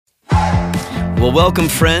Well, welcome,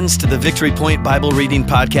 friends, to the Victory Point Bible Reading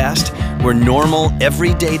Podcast, where normal,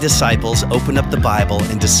 everyday disciples open up the Bible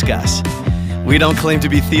and discuss. We don't claim to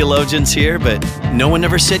be theologians here, but no one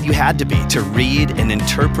ever said you had to be to read and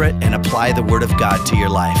interpret and apply the Word of God to your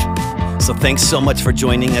life. So thanks so much for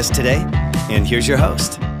joining us today, and here's your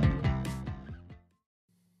host.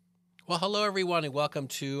 Well, hello, everyone, and welcome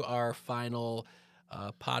to our final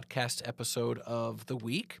podcast episode of the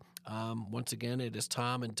week. Once again, it is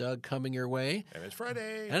Tom and Doug coming your way. And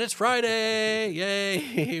it's Friday.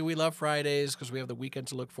 Yay! We love Fridays because we have the weekend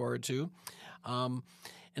to look forward to.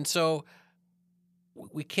 And so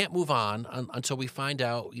we can't move on until we find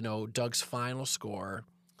out, Doug's final score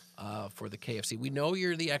for the KFC. We know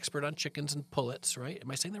you're the expert on chickens and pullets, right? Am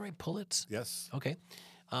I saying that right? Pullets? Yes. Okay.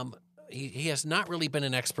 He has not really been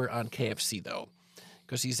an expert on KFC, though,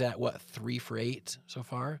 because he's at, 3 for 8 so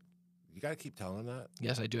far? You got to keep telling him that?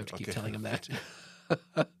 Yes, I do have to keep telling him that.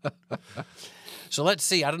 So let's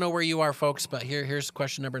see. I don't know where you are, folks, but here's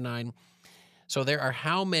question number 9. So there are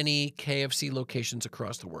how many KFC locations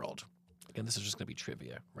across the world? Again, this is just going to be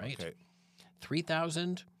trivia, right? Okay.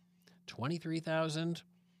 3,000, 23,000,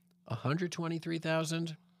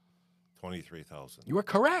 123,000. 23,000. You are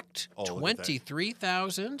correct. Oh, look at that.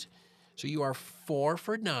 23,000. So you are 4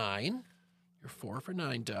 for 9. You're 4 for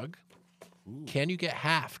 9, Doug. Ooh. Can you get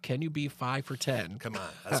half? Can you be 5 for 10? Come on.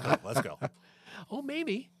 Let's go. Oh,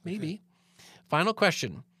 maybe. Final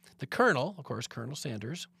question. The Colonel, of course, Colonel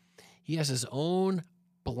Sanders, he has his own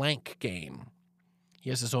blank game. He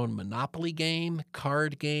has his own Monopoly game,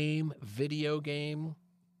 card game, video game.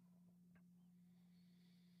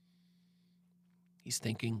 He's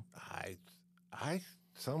thinking. I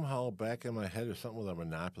somehow back in my head there's something with a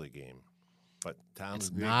Monopoly game. But Tom It's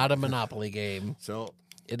is not a Monopoly game. So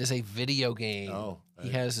It is a video game. Oh, he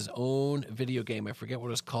has his own video game. I forget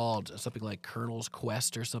what it's called. Something like Colonel's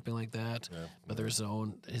Quest or something like that. Yeah. But there's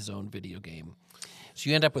his own video game. So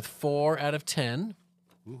you end up with 4 out of 10.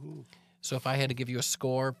 woohoo. So if I had to give you a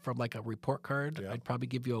score from like a report card, Yeah. I'd probably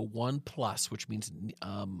give you a 1+, which means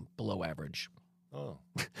below average. Oh.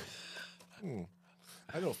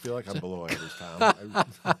 I don't feel like I'm below average, Tom.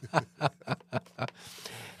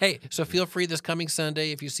 Hey, so feel free this coming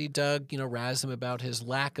Sunday if you see Doug, razz him about his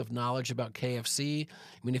lack of knowledge about KFC.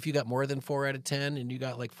 I mean, if you got more than 4 out of 10 and you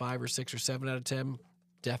got like 5 or 6 or 7 out of 10,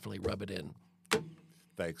 definitely rub it in.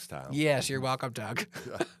 Thanks, Tom. Yes, you're welcome, Doug.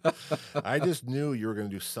 I just knew you were going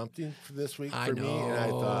to do something for this week for me, and I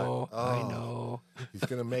thought, I know. He's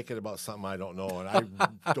going to make it about something I don't know, and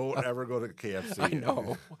I don't ever go to KFC. I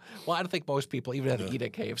know. Well, I don't think most people, even if they eat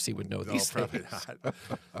at KFC, would know No, these probably things. not.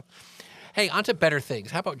 Hey, on to better things.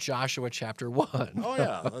 How about Joshua chapter 1? Oh,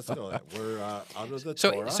 yeah, let's go there. We're out of the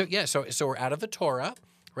So Torah. So we're out of the Torah,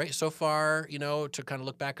 right? So far, to kind of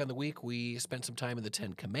look back on the week, we spent some time in the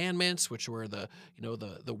 10 Commandments, which were the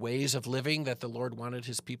ways of living that the Lord wanted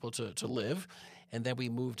His people to live, and then we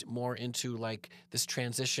moved more into like this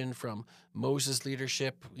transition from Moses'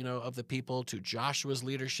 leadership, of the people to Joshua's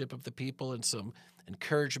leadership of the people, and some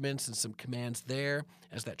encouragements and some commands there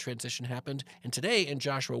as that transition happened. And today in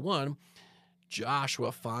Joshua 1,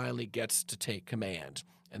 Joshua finally gets to take command,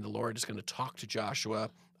 and the Lord is going to talk to Joshua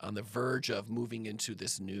on the verge of moving into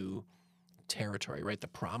this new territory, right? The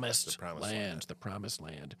promised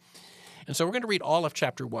land. And so we're going to read all of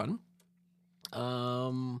chapter 1.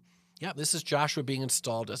 This is Joshua being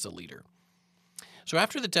installed as a leader. So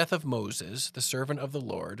after the death of Moses, the servant of the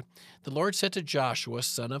Lord said to Joshua,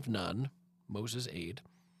 son of Nun, Moses' aide,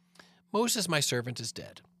 Moses, my servant, is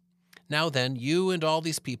dead. Now then, you and all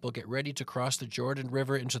these people get ready to cross the Jordan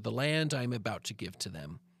River into the land I am about to give to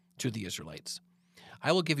them, to the Israelites.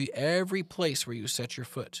 I will give you every place where you set your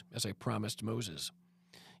foot, as I promised Moses.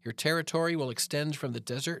 Your territory will extend from the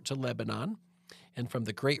desert to Lebanon, and from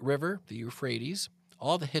the great river, the Euphrates,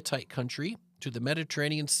 all the Hittite country, to the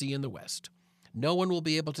Mediterranean Sea in the west. No one will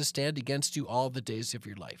be able to stand against you all the days of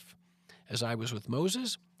your life. As I was with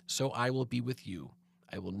Moses, so I will be with you.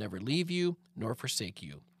 I will never leave you nor forsake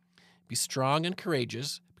you. Be strong and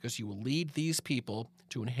courageous, because you will lead these people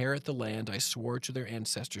to inherit the land I swore to their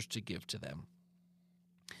ancestors to give to them.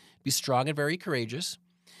 Be strong and very courageous.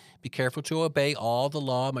 Be careful to obey all the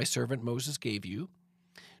law my servant Moses gave you.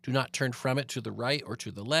 Do not turn from it to the right or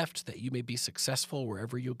to the left, that you may be successful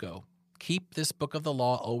wherever you go. Keep this book of the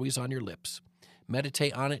law always on your lips.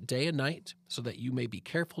 Meditate on it day and night, so that you may be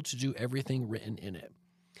careful to do everything written in it.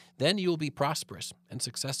 Then you will be prosperous and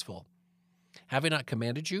successful. Have I not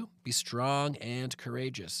commanded you? Be strong and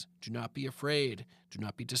courageous. Do not be afraid. Do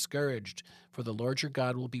not be discouraged, for the Lord your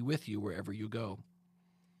God will be with you wherever you go.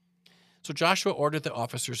 So Joshua ordered the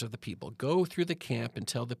officers of the people, "Go through the camp and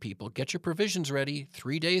tell the people, 'Get your provisions ready.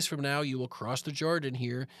 3 days from now you will cross the Jordan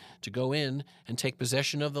here to go in and take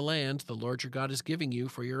possession of the land the Lord your God is giving you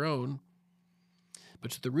for your own.'"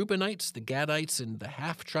 But to the Reubenites, the Gadites, and the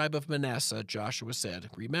half-tribe of Manasseh, Joshua said,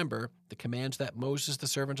 "Remember the command that Moses, the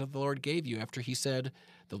servant of the Lord, gave you after he said,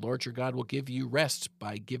 'The Lord your God will give you rest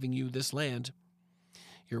by giving you this land.'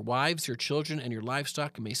 Your wives, your children, and your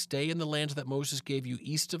livestock may stay in the land that Moses gave you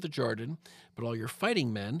east of the Jordan, but all your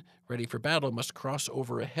fighting men, ready for battle, must cross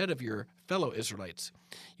over ahead of your fellow Israelites.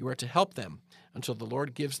 You are to help them until the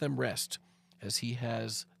Lord gives them rest, as he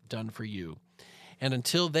has done for you, and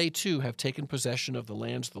until they too have taken possession of the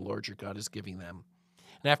lands the Lord your God is giving them.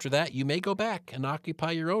 And after that, you may go back and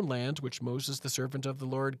occupy your own land, which Moses, the servant of the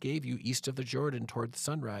Lord, gave you east of the Jordan toward the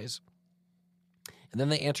sunrise." And then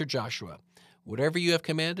they answered Joshua, "Whatever you have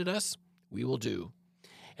commanded us, we will do.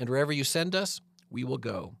 And wherever you send us, we will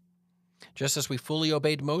go. Just as we fully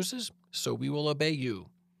obeyed Moses, so we will obey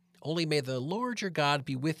you. Only may the Lord your God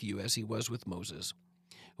be with you as he was with Moses.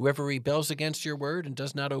 Whoever rebels against your word and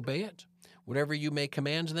does not obey it, whatever you may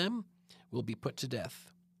command them, will be put to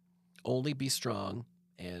death. Only be strong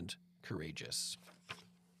and courageous."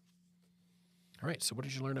 All right, so what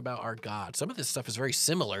did you learn about our God? Some of this stuff is very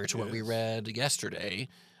similar to what we read yesterday.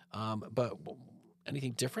 But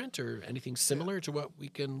anything different or anything similar to what we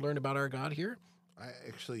can learn about our God here? I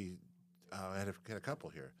actually had a couple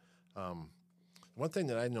here. One thing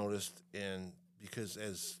that I noticed, and because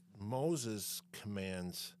as Moses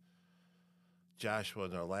commands Joshua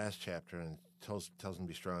in our last chapter and tells him to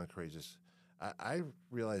be strong and courageous, I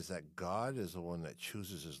realized that God is the one that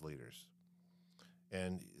chooses his leaders.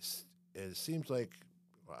 And it seems like,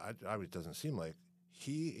 it doesn't seem like,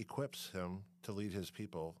 he equips him to lead his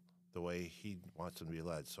people the way he wants them to be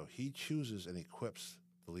led. So he chooses and equips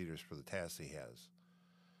the leaders for the tasks he has.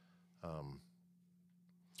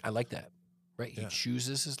 I like that. Right? Yeah. He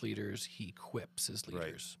chooses his leaders. He equips his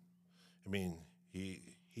leaders. Right. I mean,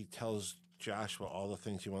 he tells Joshua all the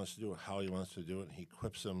things he wants to do, how he wants to do it, and he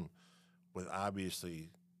equips them with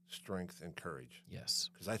obviously strength and courage. Yes.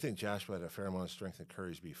 Because I think Joshua had a fair amount of strength and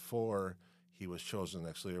courage before he was chosen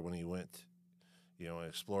next leader when he went, and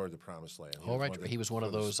explored the Promised Land. He was one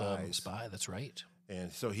of those spies. That's right.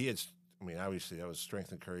 And so he had, obviously that was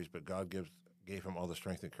strength and courage, but God gave him all the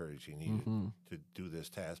strength and courage he needed to do this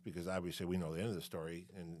task, because obviously we know the end of the story,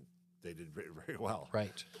 and they did very, very well.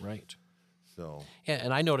 Right. So yeah,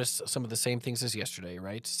 and I noticed some of the same things as yesterday,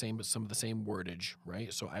 right? Some of the same wordage,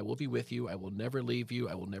 right? So I will be with you. I will never leave you.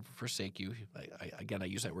 I will never forsake you. I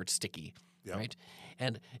use that word sticky, right?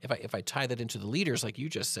 And if I tie that into the leaders, like you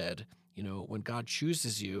just said, when God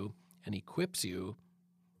chooses you and equips you,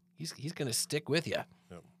 he's going to stick with you,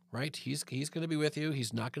 right? He's going to be with you.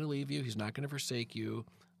 He's not going to leave you. He's not going to forsake you,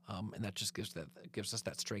 and that just gives us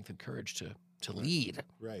that strength and courage to lead.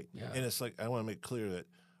 Right. Yeah. And it's like, I want to make clear that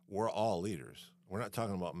we're all leaders. We're not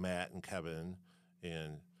talking about Matt and Kevin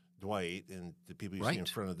and Dwight and the people you see in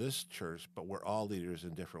front of this church, but we're all leaders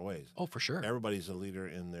in different ways. Oh, for sure. Everybody's a leader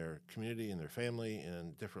in their community, in their family,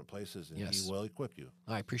 in different places, and he will equip you.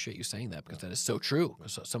 I appreciate you saying that, because that is so true.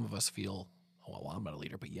 So some of us feel, oh, well, I'm not a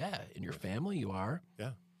leader, but in your family you are.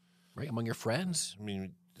 Yeah. Right, among your friends.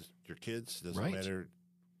 Your kids, doesn't matter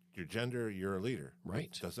your gender, you're a leader.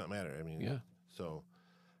 Right. It does not matter. So...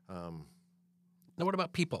 Now, what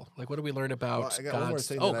about people? Like, what do we learn about I got God's... one more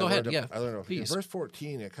thing. Go ahead. I learned please. In verse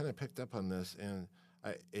 14, I kind of picked up on this, and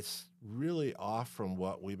it's really off from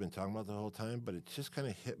what we've been talking about the whole time, but it just kind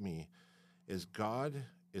of hit me, is God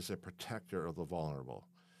is a protector of the vulnerable.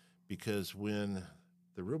 Because when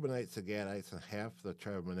the Reubenites, the Gadites, and half the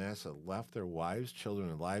tribe of Manasseh left their wives, children,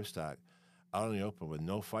 and livestock out in the open with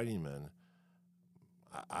no fighting men,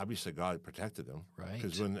 obviously God protected them. Right.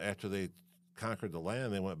 Because after they conquered the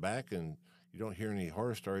land, they went back, and you don't hear any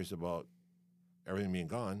horror stories about everything being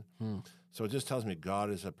gone. So it just tells me God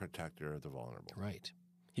is a protector of the vulnerable. Right.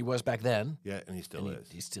 He was back then. Yeah, and he still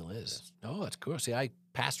is. He still is. Yes. Oh, that's cool. See, I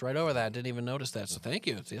passed right over that. Didn't even notice that. So thank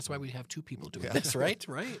you. See, that's why we have two people doing this, right?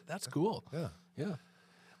 Right. That's cool. Yeah.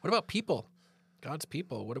 What about people? God's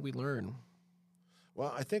people. What do we learn?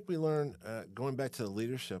 Well, I think we learn, going back to the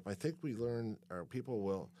leadership, I think we learn, our people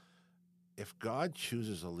will, if God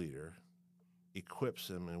chooses a leader, equips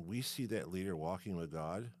him, and we see that leader walking with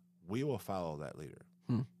God, we will follow that leader.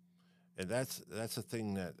 And that's the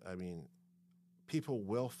thing that, people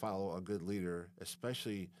will follow a good leader,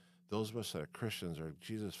 especially those of us that are Christians or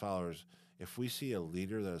Jesus followers. If we see a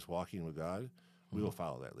leader that is walking with God, we will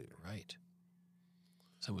follow that leader. Right.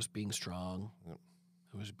 Someone who's being strong,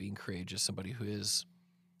 who is being courageous, somebody who is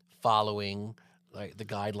following like the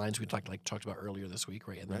guidelines we talked about earlier this week,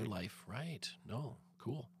 right, in their Right. life. Right. No,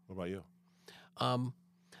 cool. What about you?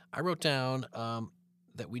 I wrote down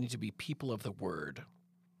that we need to be people of the word.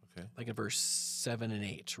 Okay. Like in verse 7 and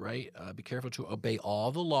 8, right? Be careful to obey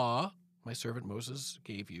all the law my servant Moses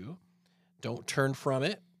gave you. Don't turn from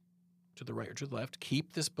it to the right or to the left.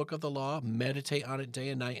 Keep this book of the law. Meditate on it day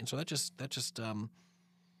and night. And so that just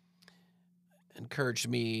encouraged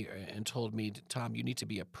me and told me, Tom, you need to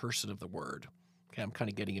be a person of the word. Okay, I'm kind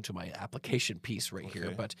of getting into my application piece right here.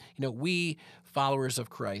 Okay. But, we followers of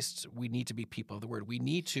Christ, we need to be people of the word. We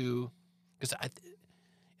need to, because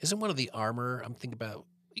isn't one of the armor, I'm thinking about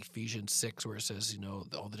Ephesians 6, where it says,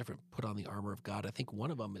 all the different put on the armor of God. I think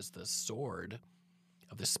one of them is the sword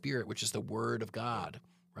of the Spirit, which is the word of God,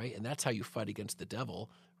 right? And that's how you fight against the devil,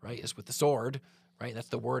 right? Is with the sword, right? That's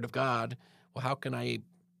the word of God. Well, how can I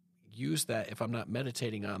use that if I'm not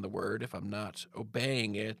meditating on the word, if I'm not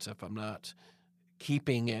obeying it, if I'm not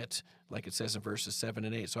keeping it, like it says in verses 7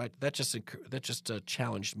 and 8? So that just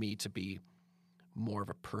challenged me to be more of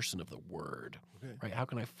a person of the word, Okay. right? How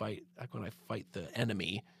can I fight the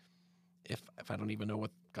enemy if I don't even know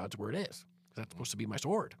what God's word is? That's supposed to be my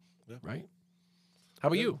sword, Yeah. right? How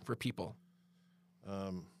about Good. you for people?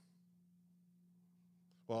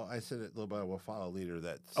 Well, I said it a little bit. We'll follow a leader.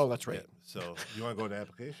 That's right. Yeah. So you want to go to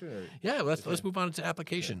application? Or? Yeah, let's move on to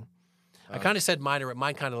application. I kind of said mine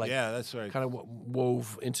kind of like Yeah, that's right. kind of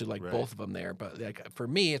wove into like Right. both of them there. But like for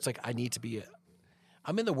me, it's like I need to be.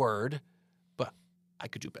 I'm in the Word, but I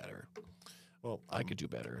could do better. Well, I could do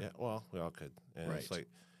better. Yeah, well, we all could. And it's Right. like,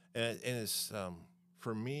 and it's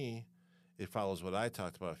for me, it follows what I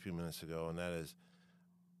talked about a few minutes ago, and that is,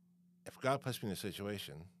 if God puts me in a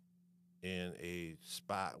situation, in a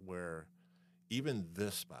spot where, even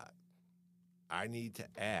this spot, I need to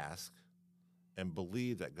ask and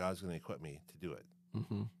believe that God's going to equip me to do it.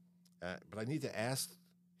 Mm-hmm. But I need to ask.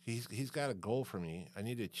 He's got a goal for me. I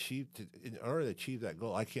need to achieve. In order to achieve that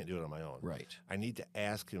goal, I can't do it on my own. Right. I need to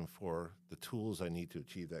ask him for the tools I need to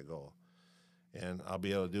achieve that goal, and I'll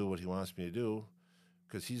be able to do what he wants me to do,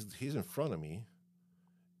 because he's in front of me,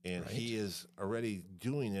 and Right. he is already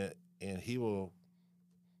doing it, and he will,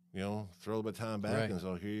 throw the baton back Right. and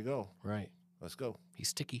so here you go, Right. let's go. He's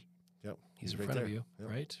sticky. Yep, He's in right front of there. you. Yep.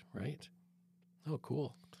 Right. Oh,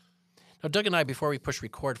 cool. Now, Doug and I, before we push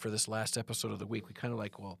record for this last episode of the week, we kind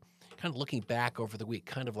of looking back over the week,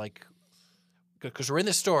 kind of like, because we're in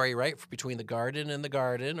this story, right, between the garden and the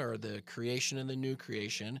garden, or the creation and the new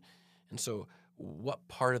creation. And so what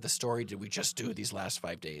part of the story did we just do these last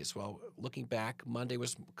 5 days? Well, looking back, Monday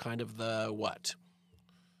was kind of the what?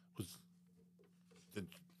 Was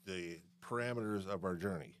the parameters of our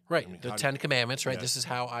journey, Right, I mean, the how do- 10 Commandments, right? Yeah. This is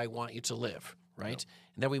how I want you to live, right?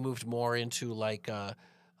 And then we moved more into like,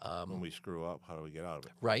 when we screw up, how do we get out of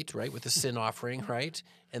it? right, with the sin offering, right?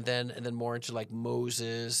 And then more into like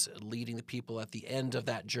Moses leading the people at the end of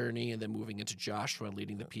that journey, and then moving into Joshua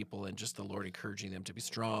leading the people, and just the Lord encouraging them to be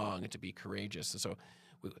strong and to be courageous. And so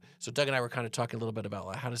Doug and I were kind of talking a little bit about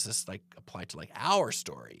like, how does this like apply to like our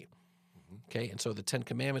story? Okay, and so the 10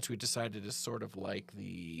 Commandments we decided is sort of like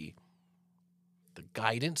the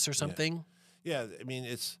guidance or something. Yeah, I mean,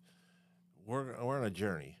 we're on a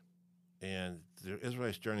journey, and the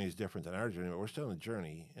Israelites' journey is different than our journey, but we're still on a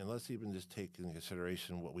journey. And let's even just take into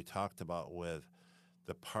consideration what we talked about with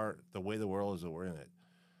the way the world is that we're in it.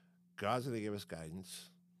 God's going to give us guidance.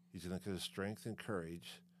 He's going to give us strength and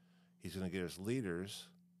courage. He's going to give us leaders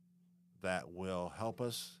that will help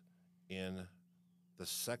us in the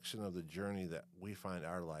section of the journey that we find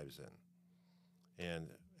our lives in. And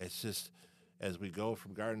it's just, as we go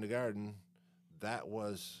from garden to garden, that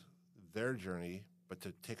was their journey, but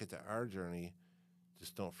to take it to our journey,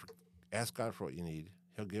 just ask God for what you need.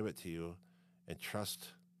 He'll give it to you, and trust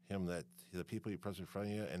him that the people he puts in front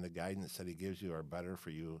of you and the guidance that he gives you are better for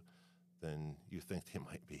you than you think they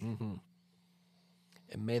might be. Mm-hmm.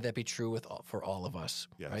 And may that be true for all of us,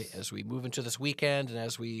 Yes. right? As we move into this weekend and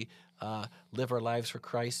as we live our lives for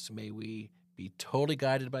Christ, may we be totally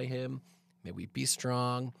guided by him. May we be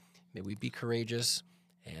strong. May we be courageous.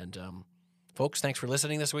 And folks, thanks for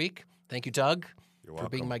listening this week. Thank you, Doug, You're for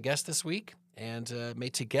being welcome. my guest this week. And may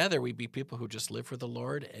together we be people who just live for the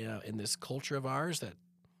Lord in this culture of ours that,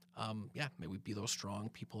 may we be those strong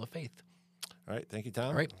people of faith. All right. Thank you, Tom.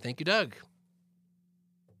 All right. Thank you, Doug.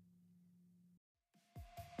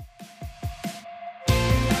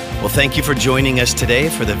 Well, thank you for joining us today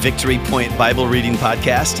for the Victory Point Bible Reading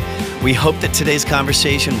Podcast. We hope that today's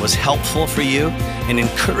conversation was helpful for you and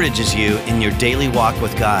encourages you in your daily walk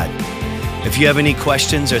with God. If you have any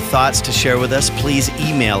questions or thoughts to share with us, please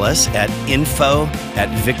email us at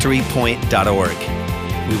info@victorypoint.org.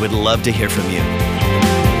 We would love to hear from you.